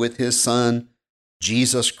fellowship with his Son,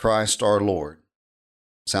 Jesus Christ our Lord.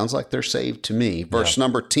 Sounds like they're saved to me. Verse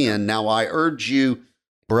number 10, now I urge you,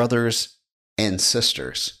 brothers and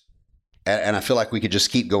sisters. And I feel like we could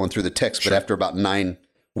just keep going through the text, but after about 9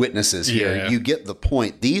 witnesses here, you get the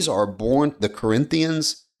point. These are born, the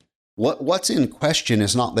Corinthians, what's in question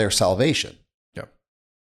is not their salvation. Yeah.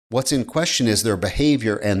 What's in question is their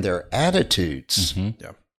behavior and their attitudes.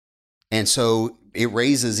 Yeah. And so it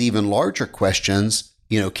raises even larger questions.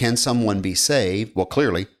 Can someone be saved? Well,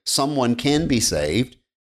 clearly, someone can be saved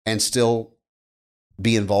and still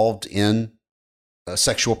be involved in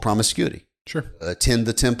sexual promiscuity. Sure. Attend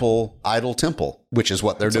the temple, idol temple, which is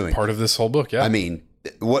what they're doing. Part of this whole book, yeah. I mean,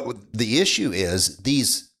 what the issue is,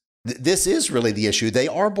 this is really the issue. They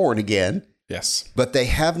are born again. Yes. But they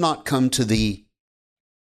have not come to the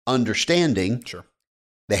understanding. Sure.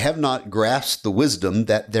 They have not grasped the wisdom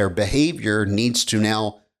that their behavior needs to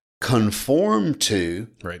now conform to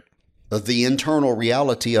the internal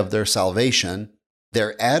reality of their salvation.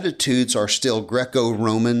 Their attitudes are still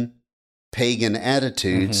Greco-Roman pagan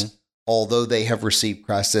attitudes, although they have received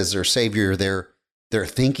Christ as their Savior. Their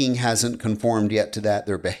thinking hasn't conformed yet to that.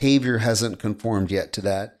 Their behavior hasn't conformed yet to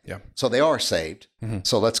that. Yeah. So they are saved.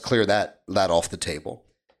 So let's clear that off the table.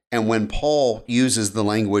 And when Paul uses the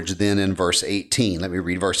language then in verse 18, let me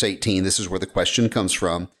read verse 18. This is where the question comes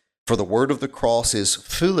from. For the word of the cross is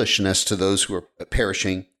foolishness to those who are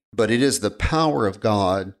perishing, but it is the power of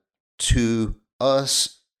God to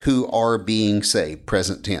us who are being saved,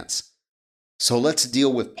 present tense. So let's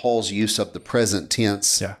deal with Paul's use of the present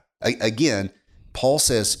tense. Yeah. Again, Paul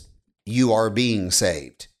says, you are being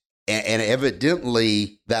saved. And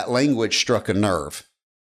evidently that language struck a nerve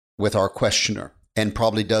with our questioner, and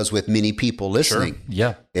probably does with many people listening. Sure.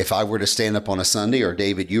 Yeah. If I were to stand up on a Sunday, or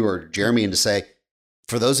David, you or Jeremy, and to say,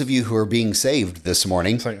 for those of you who are being saved this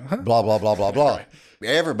morning, blah, blah, blah, blah, blah.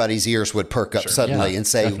 Everybody's ears would perk up suddenly and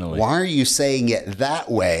say, why are you saying it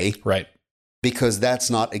that way? Right. Because that's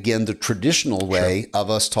not, again, the traditional way of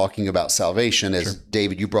us talking about salvation. As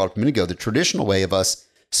David, you brought up a minute ago, the traditional way of us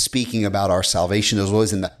speaking about our salvation is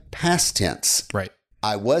always in the past tense. Right.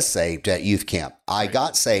 I was saved at youth camp. I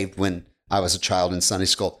got saved when I was a child in Sunday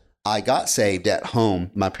school. I got saved at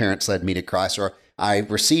home. My parents led me to Christ, or I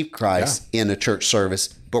received Christ in a church service,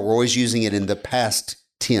 but we're always using it in the past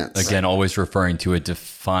tense. Again, always referring to a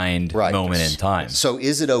defined moment in time. So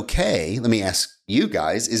is it okay? Let me ask you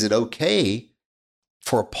guys, is it okay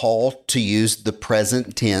for Paul to use the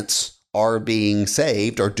present tense, are being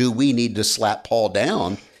saved, or do we need to slap Paul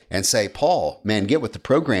down and say, Paul, man, get with the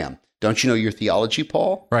program? Don't you know your theology,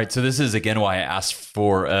 Paul? Right. So this is, again, why I asked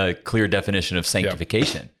for a clear definition of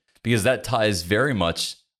sanctification, because that ties very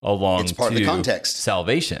much along it's part to of the context.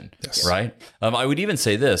 Salvation, right? I would even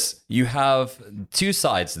say this. You have two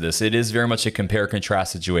sides to this. It is very much a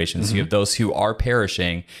compare-contrast situation. So you have those who are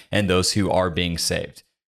perishing and those who are being saved.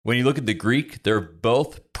 When you look at the Greek, they're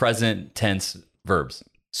both present tense verbs.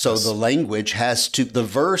 So the language has to, the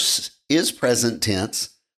verse is present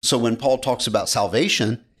tense. So when Paul talks about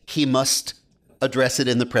salvation, he must address it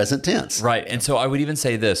in the present tense. Right. And so I would even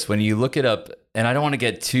say this, when you look it up, and I don't want to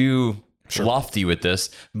get too lofty with this,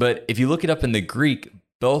 but if you look it up in the Greek,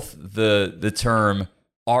 both the term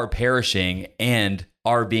are perishing and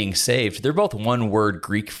are being saved, they're both one word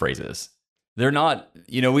Greek phrases. They're not,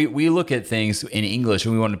 we look at things in English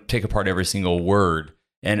and we want to take apart every single word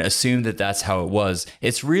and assume that that's how it was.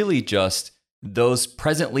 It's really just those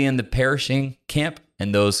presently in the perishing camp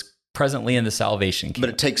and those presently in the salvation camp. But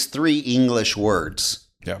it takes 3 English words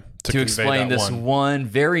to explain this one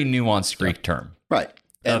very nuanced Greek term. Right.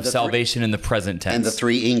 Of salvation in the present tense. And the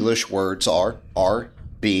 3 English words are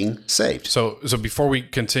being saved. So before we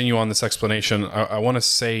continue on this explanation, I want to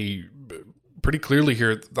say pretty clearly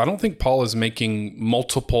here, I don't think Paul is making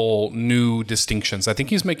multiple new distinctions. I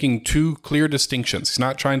think he's making 2 clear distinctions. He's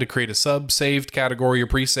not trying to create a sub-saved category or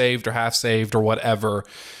pre-saved or half-saved or whatever.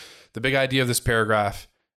 The big idea of this paragraph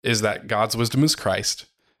is that God's wisdom is Christ,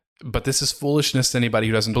 but this is foolishness to anybody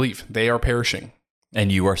who doesn't believe. They are perishing.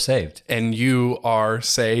 And you are saved. And you are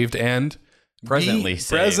saved and presently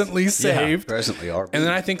saved. Presently saved. Yeah, presently are. And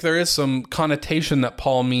then I think there is some connotation that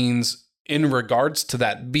Paul means in regards to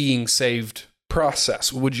that being saved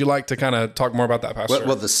process. Would you like to kind of talk more about that, Pastor?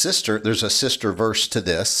 Well, there's a sister verse to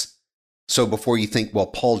this. So before you think, well,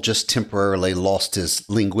 Paul just temporarily lost his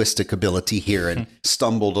linguistic ability here and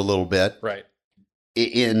stumbled a little bit. Right.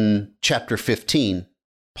 In chapter 15,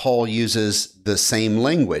 Paul uses the same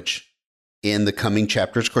language in the coming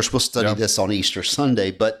chapters. Of course, we'll study this on Easter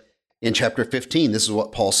Sunday, but in chapter 15, this is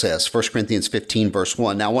what Paul says, 1 Corinthians 15, verse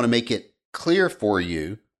 1. Now, I want to make it clear for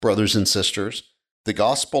you, brothers and sisters, the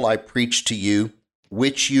gospel I preached to you,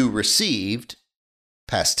 which you received,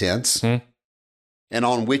 past tense, and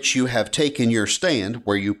on which you have taken your stand,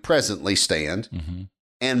 where you presently stand,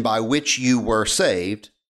 and by which you were saved,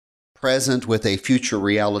 present with a future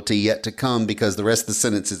reality yet to come, because the rest of the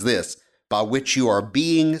sentence is this, by which you are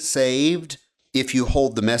being saved if you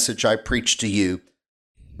hold the message I preached to you.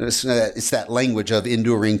 It's that language of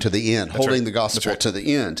enduring to the end, holding the gospel to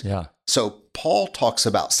the end. Yeah. So Paul talks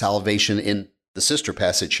about salvation in the sister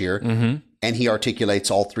passage here, and he articulates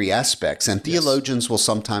all 3 aspects. And theologians will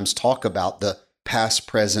sometimes talk about the past,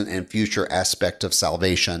 present, and future aspect of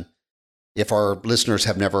salvation. If our listeners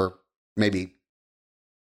have never maybe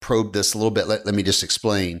probed this a little bit, let me just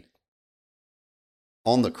explain.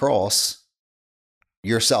 On the cross,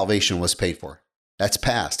 your salvation was paid for. That's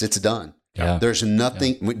past. It's done. Yeah. There's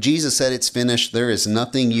nothing. When Jesus said it's finished, there is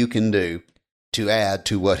nothing you can do to add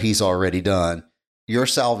to what he's already done. Your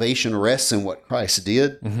salvation rests in what Christ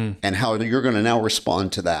did and how you're going to now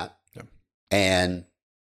respond to that. Yeah. And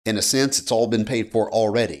in a sense, it's all been paid for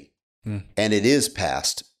already. And it is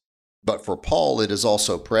past. But for Paul, it is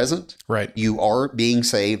also present. Right. You are being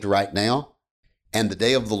saved right now. And the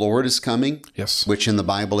day of the Lord is coming. Yes. Which in the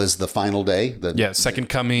Bible is the final day. Second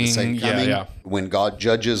coming. The second coming. Yeah. When God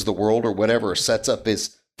judges the world or whatever, sets up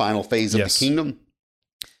his final phase of the kingdom.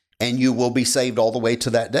 And you will be saved all the way to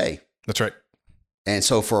that day. That's right. And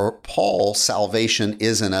so for Paul, salvation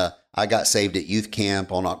isn't I got saved at youth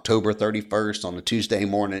camp on October 31st on a Tuesday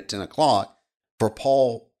morning at 10 o'clock. For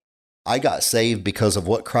Paul, I got saved because of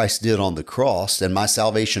what Christ did on the cross, and my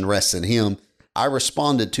salvation rests in him. I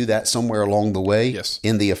responded to that somewhere along the way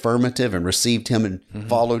in the affirmative and received him and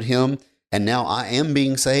followed him. And now I am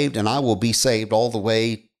being saved, and I will be saved all the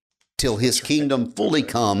way till his kingdom fully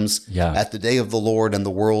comes at the day of the Lord, and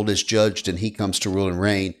the world is judged and he comes to rule and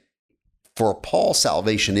reign. For Paul,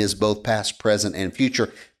 salvation is both past, present, and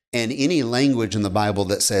future. And any language in the Bible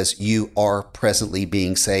that says you are presently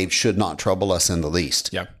being saved should not trouble us in the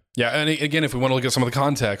least. Yeah. Yeah. And again, if we want to look at some of the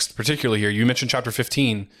context, particularly here, you mentioned chapter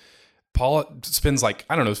 15. Paul spends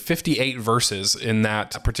 58 verses in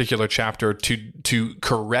that particular chapter to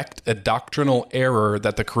correct a doctrinal error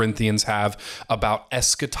that the Corinthians have about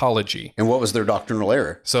eschatology. And what was their doctrinal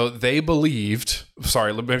error? So they believed,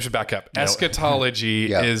 let me just back up.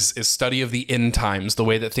 Eschatology is study of the end times, the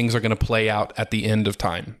way that things are going to play out at the end of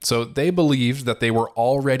time. So they believed that they were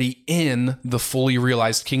already in the fully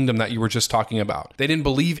realized kingdom that you were just talking about. They didn't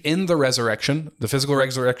believe in the resurrection, the physical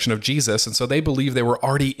resurrection of Jesus. And so they believed they were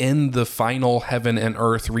already in the final heaven and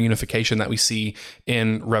earth reunification that we see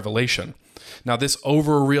in Revelation. Now, this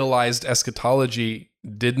over-realized eschatology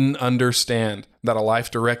didn't understand that a life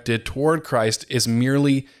directed toward Christ is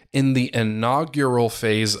merely in the inaugural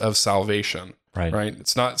phase of salvation. Right?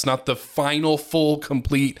 It's not the final, full,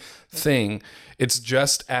 complete thing. It's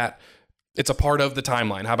just it's a part of the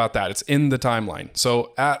timeline. How about that? It's in the timeline.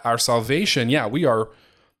 So at our salvation, we are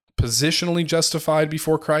positionally justified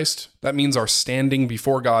before Christ. That means our standing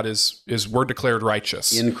before God is we're declared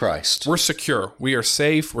righteous. In Christ. We're secure. We are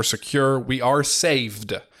safe. We're secure. We are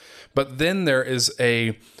saved. But then there is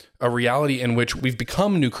a reality in which we've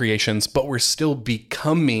become new creations, but we're still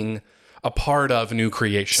becoming a part of new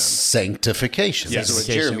creation. Sanctification. Yes. That's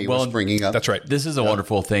what Jeremy was bringing up. That's right. This is a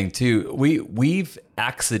wonderful thing too. We've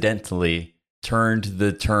accidentally turned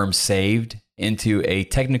the term saved into a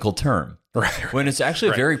technical term. Right. When it's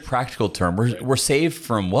actually a very practical term. We're saved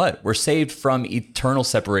from what? We're saved from eternal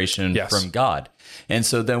separation from God. And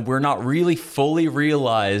so then we're not really fully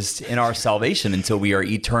realized in our salvation until we are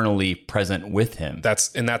eternally present with him.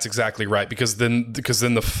 That's exactly right. Because then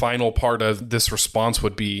the final part of this response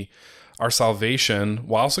would be our salvation,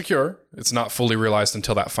 while secure, it's not fully realized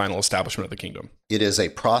until that final establishment of the kingdom. It is a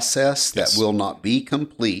process that will not be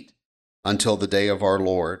complete until the day of our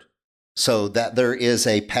Lord. So that there is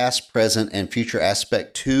a past, present, and future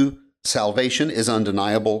aspect to salvation is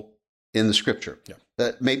undeniable in the Scripture. Yeah.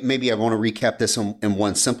 Maybe I want to recap this in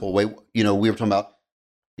one simple way. We were talking about,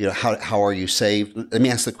 how are you saved? Let me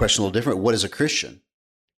ask the question a little different. What is a Christian?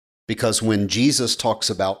 Because when Jesus talks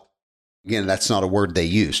about, again, that's not a word they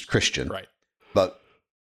used, Christian. Right. But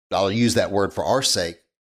I'll use that word for our sake.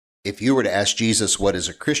 If you were to ask Jesus what is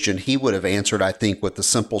a Christian, he would have answered, I think, with a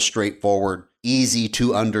simple, straightforward, easy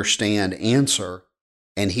to understand answer.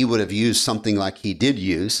 And he would have used something like he did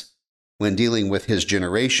use when dealing with his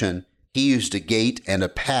generation. He used a gate and a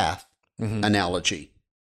path analogy.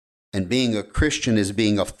 And being a Christian is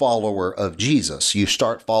being a follower of Jesus. You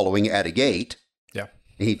start following at a gate. Yeah.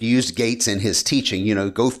 He used gates in his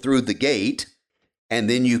teaching, go through the gate and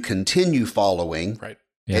then you continue following. Right.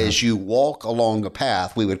 Yeah. As you walk along a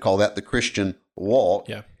path. We would call that the Christian walk.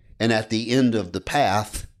 Yeah. And at the end of the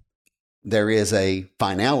path, there is a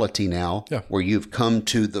finality now where you've come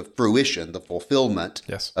to the fruition, the fulfillment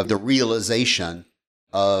of the realization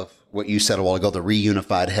of what you said a while ago, the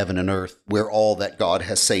reunified heaven and earth, where all that God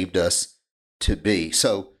has saved us to be.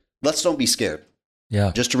 So let's don't be scared.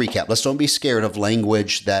 Yeah. Just to recap, let's don't be scared of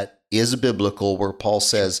language that is biblical, where Paul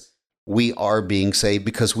says we are being saved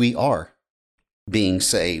because we are being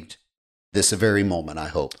saved this very moment, I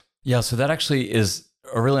hope. Yeah, so that actually is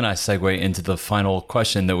a really nice segue into the final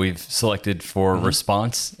question that we've selected for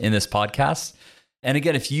response in this podcast. And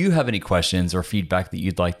again, if you have any questions or feedback that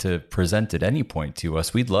you'd like to present at any point to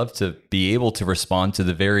us, we'd love to be able to respond to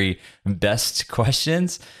the very best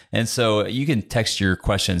questions. And so you can text your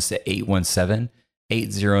questions to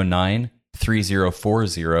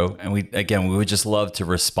 817-809-3040. And we would just love to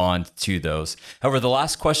respond to those. However, the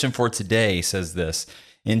last question for today says this.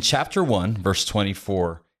 In chapter 1, verse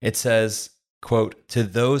 24, it says, quote, "To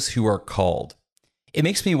those who are called." It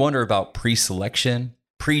makes me wonder about pre-selection,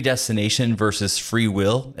 predestination versus free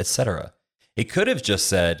will, etc. It could have just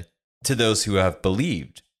said, "To those who have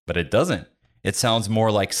believed," but it doesn't. It sounds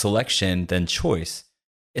more like selection than choice.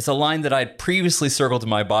 It's a line that I'd previously circled in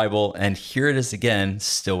my Bible, and here it is again,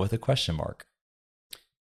 still with a question mark.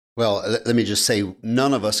 Well, let me just say,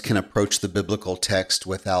 none of us can approach the biblical text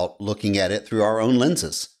without looking at it through our own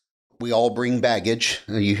lenses. We all bring baggage.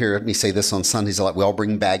 You hear me say this on Sundays a lot. We all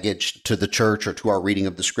bring baggage to the church or to our reading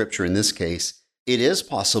of the Scripture in this case. It is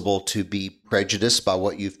possible to be prejudiced by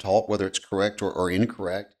what you've taught, whether it's correct or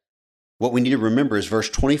incorrect. What we need to remember is verse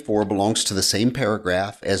 24 belongs to the same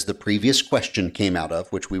paragraph as the previous question came out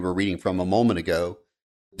of, which we were reading from a moment ago.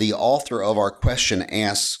 The author of our question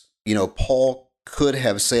asks, Paul could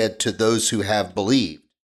have said "to those who have believed,"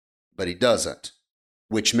 but he doesn't,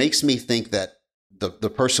 which makes me think that the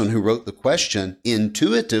person who wrote the question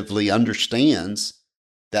intuitively understands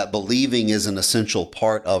that believing is an essential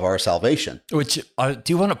part of our salvation. Which I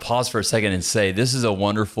do want to pause for a second and say, this is a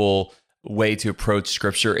wonderful way to approach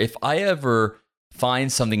Scripture. If I ever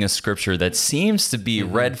find something in Scripture that seems to be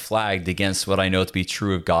red flagged against what I know to be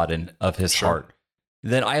true of God and of his heart,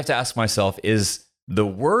 then I have to ask myself, is the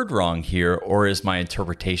word wrong here, or is my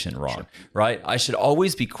interpretation wrong, right? I should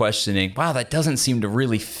always be questioning, wow, that doesn't seem to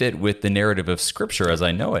really fit with the narrative of Scripture as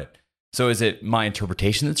I know it. So is it my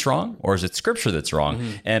interpretation that's wrong, or is it Scripture that's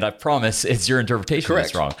wrong? And I promise it's your interpretation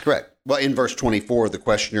that's wrong. Correct. Well, in verse 24, the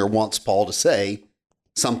questioner wants Paul to say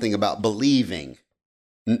something about believing,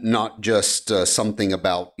 not just something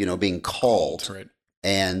about, being called. Right.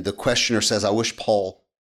 And the questioner says, I wish Paul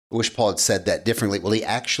had said that differently. Well, he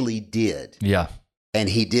actually did. Yeah. And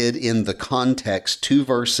he did in the context 2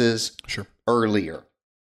 verses earlier.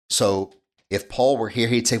 So if Paul were here,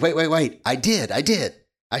 he'd say, wait, I did.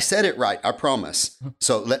 I said it right, I promise.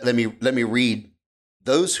 So let me read.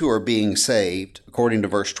 Those who are being saved, according to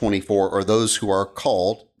verse 24, are those who are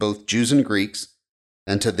called, both Jews and Greeks,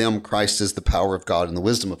 and to them Christ is the power of God and the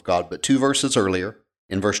wisdom of God. But 2 verses earlier,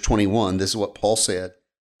 in verse 21, this is what Paul said.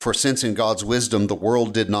 For since in God's wisdom the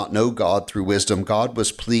world did not know God through wisdom, God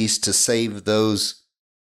was pleased to save those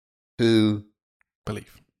who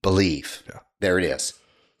Believe. Yeah. There it is.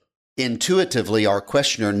 Intuitively, our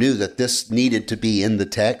questioner knew that this needed to be in the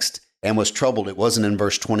text and was troubled. It wasn't in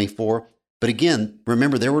verse 24. But again,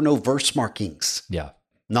 remember, there were no verse markings. Yeah.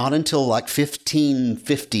 Not until like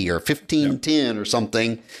 1550 or 1510 or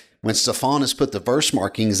something, when Stephanus put the verse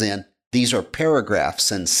markings in. These are paragraphs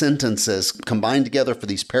and sentences combined together for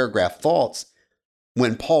these paragraph thoughts.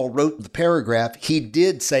 When Paul wrote the paragraph, he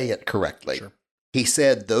did say it correctly. Sure. He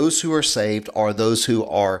said, those who are saved are those who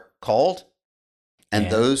are called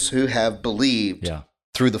and those who have believed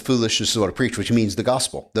through the foolishness of what I preach, which means the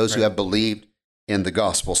gospel. Those who have believed in the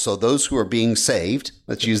gospel. So those who are being saved,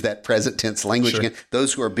 let's use that present tense language again.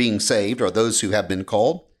 Those who are being saved are those who have been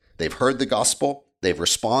called. They've heard the gospel. They've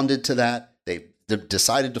responded to that. They've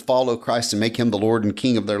decided to follow Christ and make him the Lord and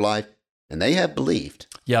King of their life. And they have believed.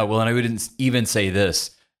 Yeah, well, and I would even say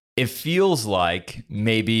this. It feels like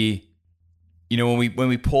maybe, when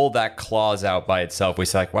we pull that clause out by itself, we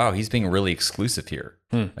say like, wow, he's being really exclusive here.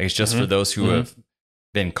 Like it's just for those who have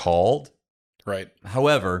been called. Right.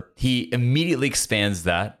 However, he immediately expands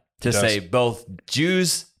that to say both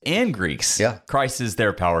Jews and Greeks. Yeah. Christ is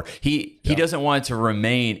their power. He doesn't want it to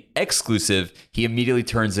remain exclusive. He immediately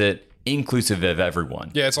turns it inclusive of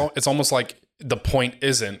everyone. Yeah, it's almost like the point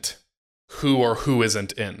isn't who or who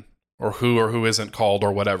isn't in, or who isn't called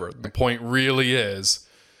or whatever. The point really is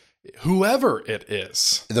whoever it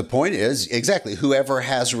is. The point is, exactly, whoever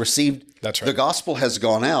has received the gospel has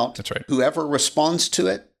gone out. That's right. Whoever responds to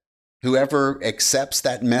it, whoever accepts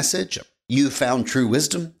that message, you found true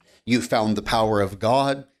wisdom. You found the power of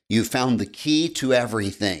God. You found the key to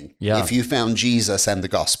everything. Yeah. If you found Jesus and the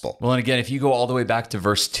gospel. Well, and again, if you go all the way back to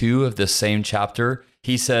verse 2 of this same chapter,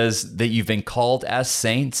 he says that you've been called as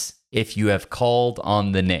saints if you have called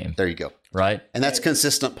on the name. There you go. Right? And that's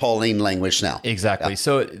consistent Pauline language now. Exactly. Yeah.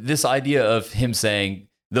 So this idea of him saying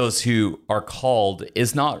those who are called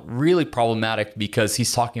is not really problematic because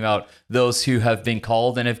he's talking about those who have been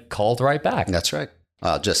called and have called right back. That's right.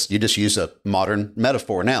 You just use a modern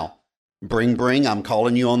metaphor now. Bring, I'm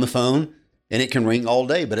calling you on the phone, and it can ring all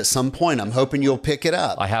day, but at some point, I'm hoping you'll pick it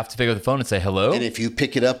up. I have to pick up the phone and say hello. And if you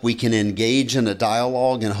pick it up, we can engage in a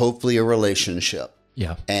dialogue and hopefully a relationship.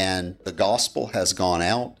 Yeah. And the gospel has gone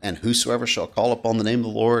out, and whosoever shall call upon the name of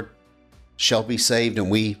the Lord shall be saved.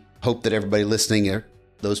 And we hope that everybody listening are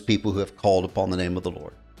those people who have called upon the name of the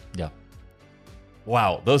Lord. Yeah.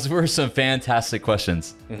 Wow, those were some fantastic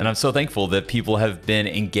questions. And I'm so thankful that people have been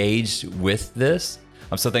engaged with this.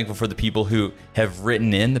 I'm so thankful for the people who have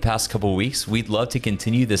written in the past couple of weeks. We'd love to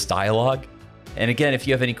continue this dialogue. And again, if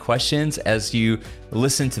you have any questions as you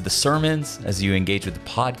listen to the sermons, as you engage with the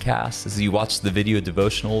podcast, as you watch the video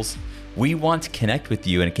devotionals, we want to connect with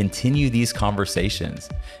you and continue these conversations.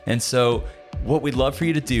 And so what we'd love for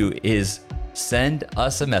you to do is send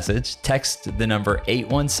us a message, text the number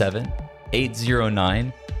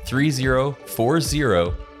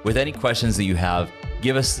 817-809-3040 with any questions that you have.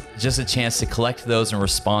 Give us just a chance to collect those and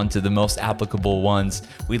respond to the most applicable ones.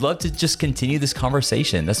 We'd love to just continue this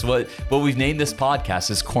conversation. That's what we've named this podcast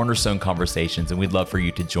is Cornerstone Conversations, and we'd love for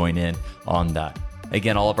you to join in on that.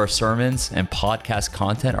 Again, all of our sermons and podcast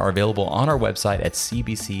content are available on our website at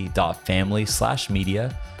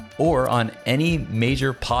cbc.family/media or on any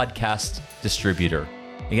major podcast distributor.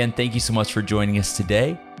 Again, thank you so much for joining us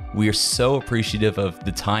today. We are so appreciative of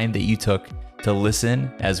the time that you took to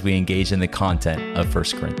listen as we engage in the content of 1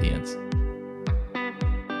 Corinthians.